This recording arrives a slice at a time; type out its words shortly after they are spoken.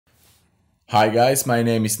Hi guys, my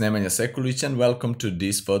name is Nemanja Sekulic and welcome to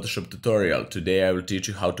this Photoshop tutorial. Today I will teach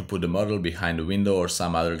you how to put a model behind a window or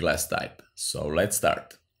some other glass type. So let's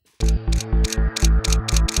start.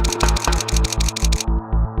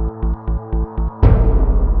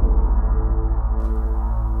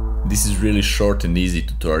 This is really short and easy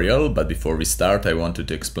tutorial, but before we start I wanted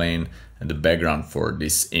to explain the background for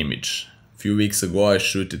this image. A few weeks ago I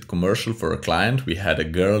shot a commercial for a client. We had a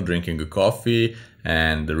girl drinking a coffee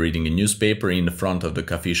and reading a newspaper in the front of the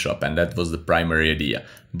coffee shop, and that was the primary idea.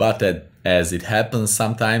 But as it happens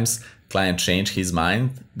sometimes, client changed his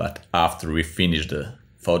mind, but after we finished the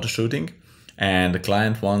photo shooting, and the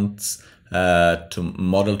client wants to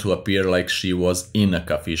model to appear like she was in a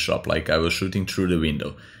coffee shop, like I was shooting through the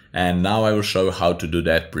window. And now I will show you how to do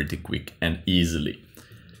that pretty quick and easily.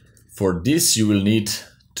 For this you will need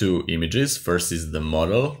two images. First is the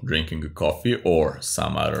model drinking a coffee or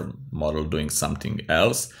some other model doing something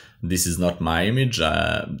else. This is not my image.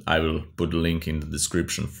 I will put a link in the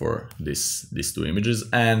description for these two images.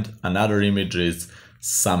 And another image is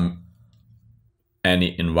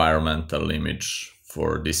any environmental image.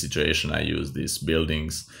 For this situation I use these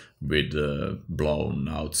buildings with blown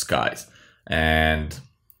out skies. And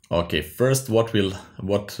okay, first what will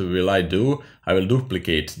I do? I will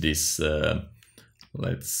duplicate this.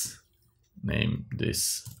 Let's name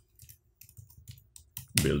this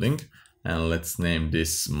building and let's name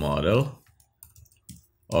this model.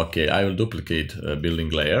 Okay, I will duplicate a building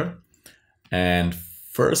layer, and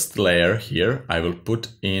first layer here I will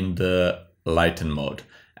put in the lighten mode.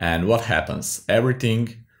 And what happens?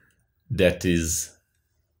 Everything that is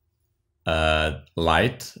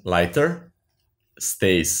lighter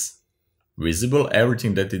stays visible.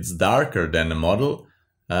 Everything that is darker than the model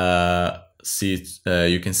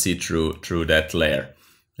you can see through that layer.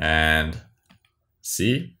 And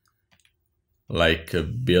see, like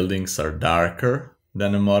buildings are darker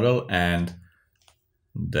than a model, and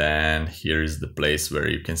then here is the place where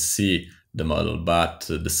you can see the model, but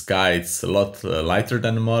the sky it's a lot lighter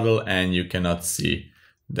than the model and you cannot see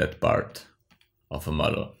that part of a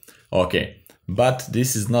model. Okay, but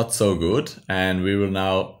this is not so good, and we will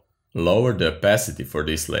now lower the opacity for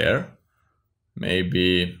this layer,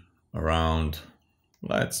 maybe around,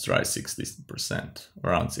 let's try 60%,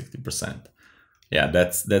 around 60%. Yeah,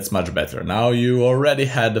 that's much better. Now you already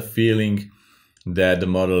had the feeling that the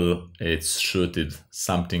model it's shooted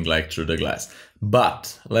something like through the glass.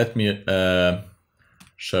 But let me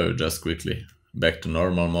show you just quickly back to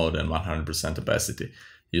normal mode and 100% opacity.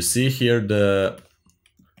 You see here the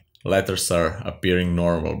letters are appearing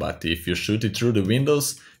normal, but if you shoot it through the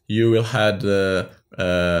windows, you will have the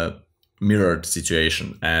mirrored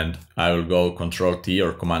situation. And I will go Ctrl T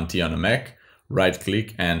or Command T on a Mac, right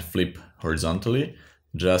click and flip horizontally,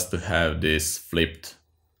 just to have this flipped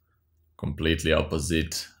completely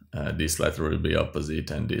opposite. This letter will be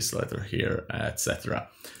opposite and this letter here, etc.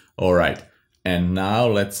 All right, and now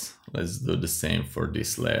let's do the same for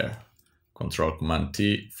this layer. Ctrl Command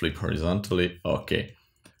T, flip horizontally. Okay,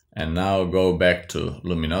 and now go back to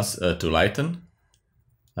to lighten,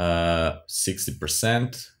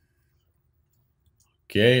 60%.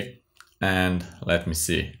 Okay, and let me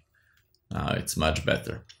see. Now it's much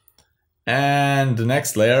better. And the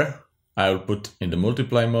next layer I will put in the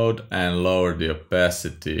multiply mode and lower the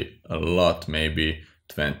opacity a lot, maybe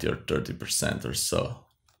 20 or 30% or so.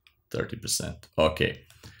 30%. Okay.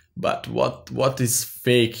 But what is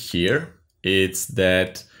fake here? It's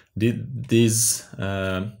that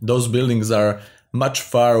those buildings are much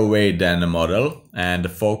far away than a model, and the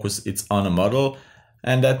focus it's on a model.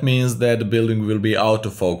 And that means that the building will be out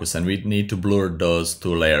of focus and we need to blur those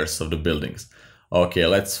two layers of the buildings. Okay,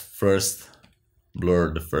 let's first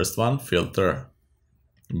blur the first one, filter,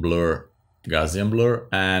 blur, Gaussian blur,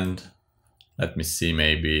 and let me see,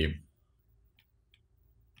 maybe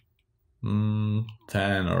 10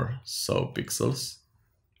 or so pixels,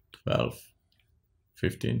 12,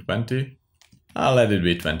 15, 20. I'll let it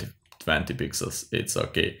be 20 pixels, it's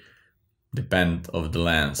okay. Depend of the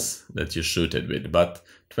lens that you shoot it with, but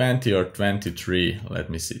 20 or 23, let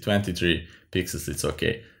me see, 23 pixels, it's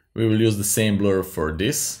okay. We will use the same blur for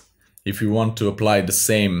this. If you want to apply the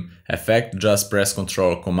same effect, just press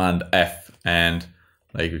Ctrl Command F, and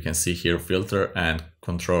like you can see here, filter and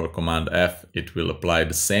Ctrl Command F, it will apply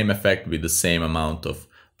the same effect with the same amount of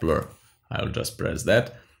blur. I will just press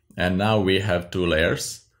that, and now we have two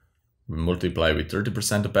layers. We multiply with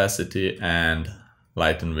 30% opacity and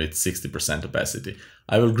lighten with 60% opacity.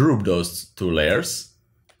 I will group those two layers.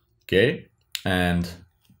 Okay, and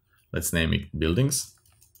let's name it buildings.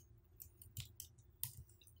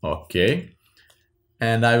 Okay,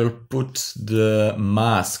 and I will put the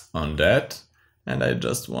mask on that, and I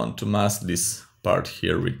just want to mask this part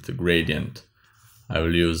here with the gradient. I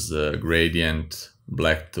will use the gradient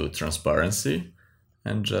black to transparency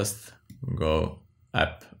and just go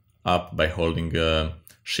up by holding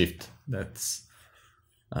shift. That's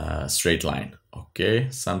a straight line. Okay,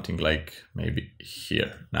 something like maybe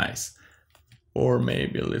here, nice. Or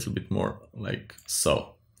maybe a little bit more like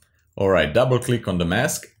so. All right, double click on the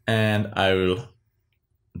mask and I will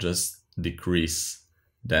just decrease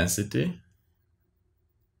density,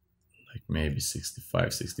 like maybe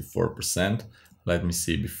 65, 64%. Let me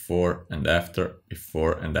see before and after,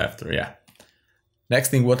 yeah. Next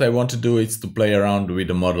thing what I want to do is to play around with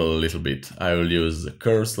the model a little bit. I will use the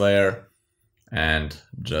curves layer and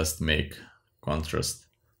just make contrast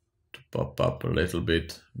to pop up a little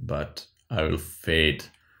bit, but I will fade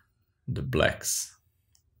the blacks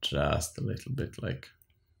just a little bit like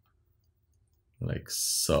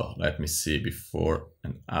so. Let me see before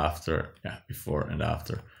and after. Yeah, before and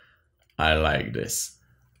after. I like this.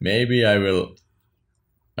 Maybe I will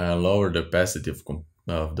lower the opacity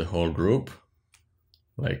of the whole group,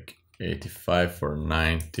 like 85 or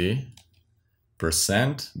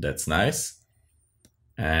 90%. That's nice.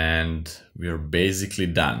 And we're basically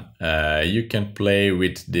done. You can play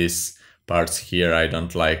with these parts here. I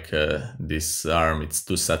don't like this arm, it's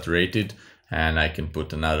too saturated, and I can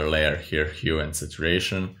put another layer here, hue and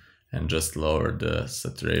saturation, and just lower the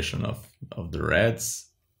saturation of the reds.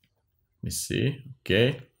 Let me see,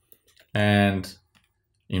 okay. And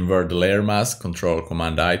invert the layer mask, Control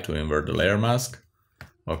Command I to invert the layer mask.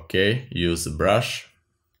 Okay, use a brush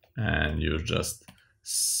and use just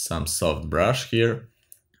some soft brush here.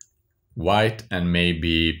 White and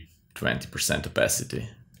maybe 20% opacity.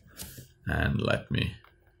 And let me,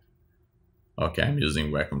 okay, I'm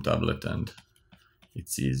using Wacom tablet and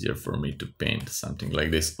it's easier for me to paint something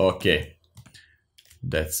like this. Okay,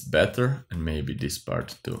 that's better, and maybe this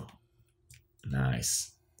part too.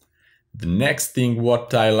 Nice. The next thing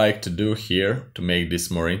what I like to do here to make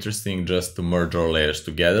this more interesting, just to merge our layers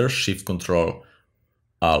together, Shift Control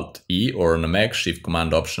Alt E, or on a Mac Shift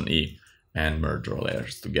Command Option E, and merge our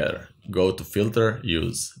layers together. Go to Filter,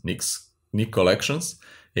 use Nik Collections.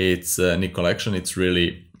 It's Nik Collection. It's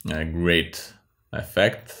really a great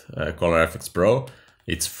effect, Color FX Pro.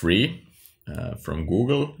 It's free from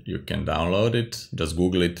Google. You can download it. Just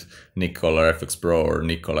Google it, Nik Color FX Pro or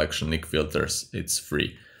Nik Collection, Nik Filters. It's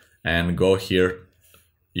free. And go here,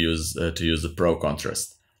 to use the Pro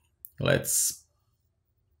contrast. Let's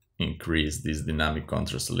increase this dynamic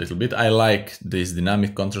contrast a little bit. I like this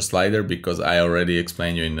dynamic contrast slider because I already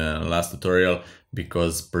explained you in the last tutorial,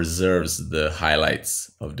 because preserves the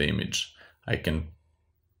highlights of the image. I can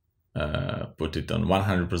put it on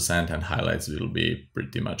 100% and highlights will be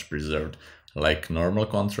pretty much preserved. Like normal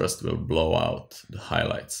contrast will blow out the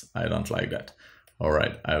highlights. I don't like that. All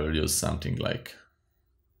right, I will use something like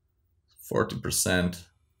 40%.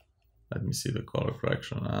 Let me see the color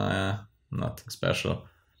correction. Nothing special.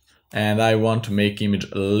 And I want to make image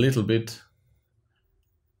a little bit,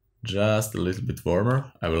 just a little bit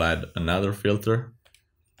warmer. I will add another filter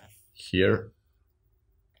here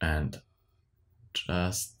and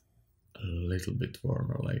just a little bit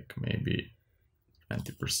warmer, like maybe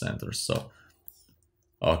 20% or so.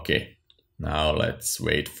 Okay, now let's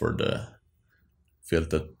wait for the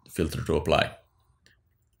filter to apply.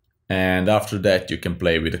 And after that you can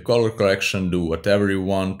play with the color correction, do whatever you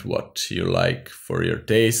want, what you like for your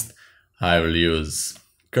taste. I will use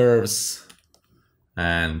curves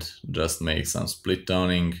and just make some split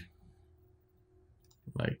toning,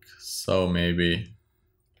 like so maybe.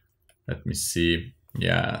 Let me see.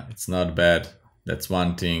 Yeah, it's not bad. That's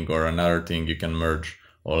one thing. Or another thing, you can merge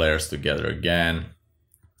all layers together again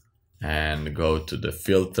and go to the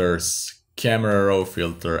filters, camera raw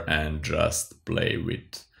filter, and just play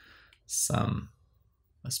with some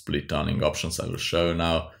split toning options. I will show you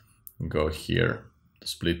now. Go here to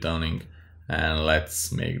split toning and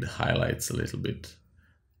let's make the highlights a little bit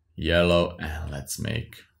yellow, and let's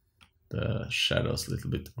make the shadows a little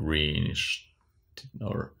bit greenish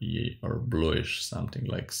or bluish, something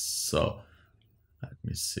like so. Let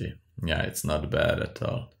me see. Yeah, it's not bad at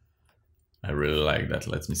all. I really like that.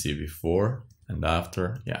 Let me see before and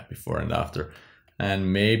after. Yeah, before and after.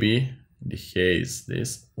 And maybe dehaze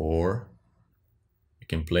this, or you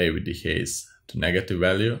can play with dehaze to negative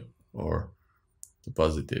value or to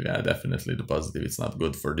positive. Yeah, definitely the positive. It's not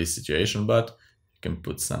good for this situation, but you can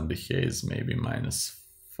put some dehaze, maybe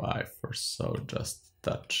 -5 or so, just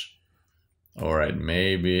touch. All right,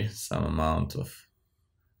 maybe some amount of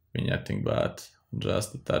vignetting, but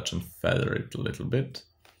just a touch and feather it a little bit.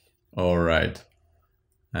 All right,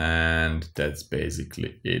 And that's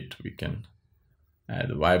basically it. We can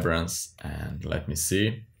add vibrance, and let me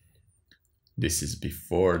see. This is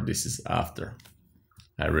before, this is after.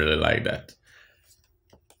 I really like that.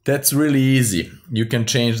 That's really easy. You can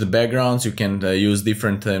change the backgrounds, you can use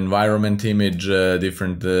different environment image,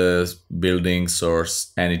 different buildings or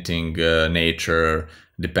anything, nature,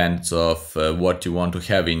 depends of what you want to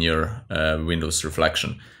have in your Windows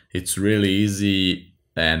reflection. It's really easy,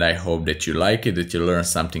 and I hope that you like it, that you learn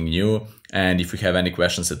something new. And if you have any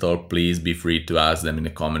questions at all, please be free to ask them in the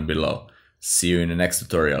comment below. See you in the next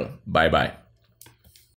tutorial. Bye bye.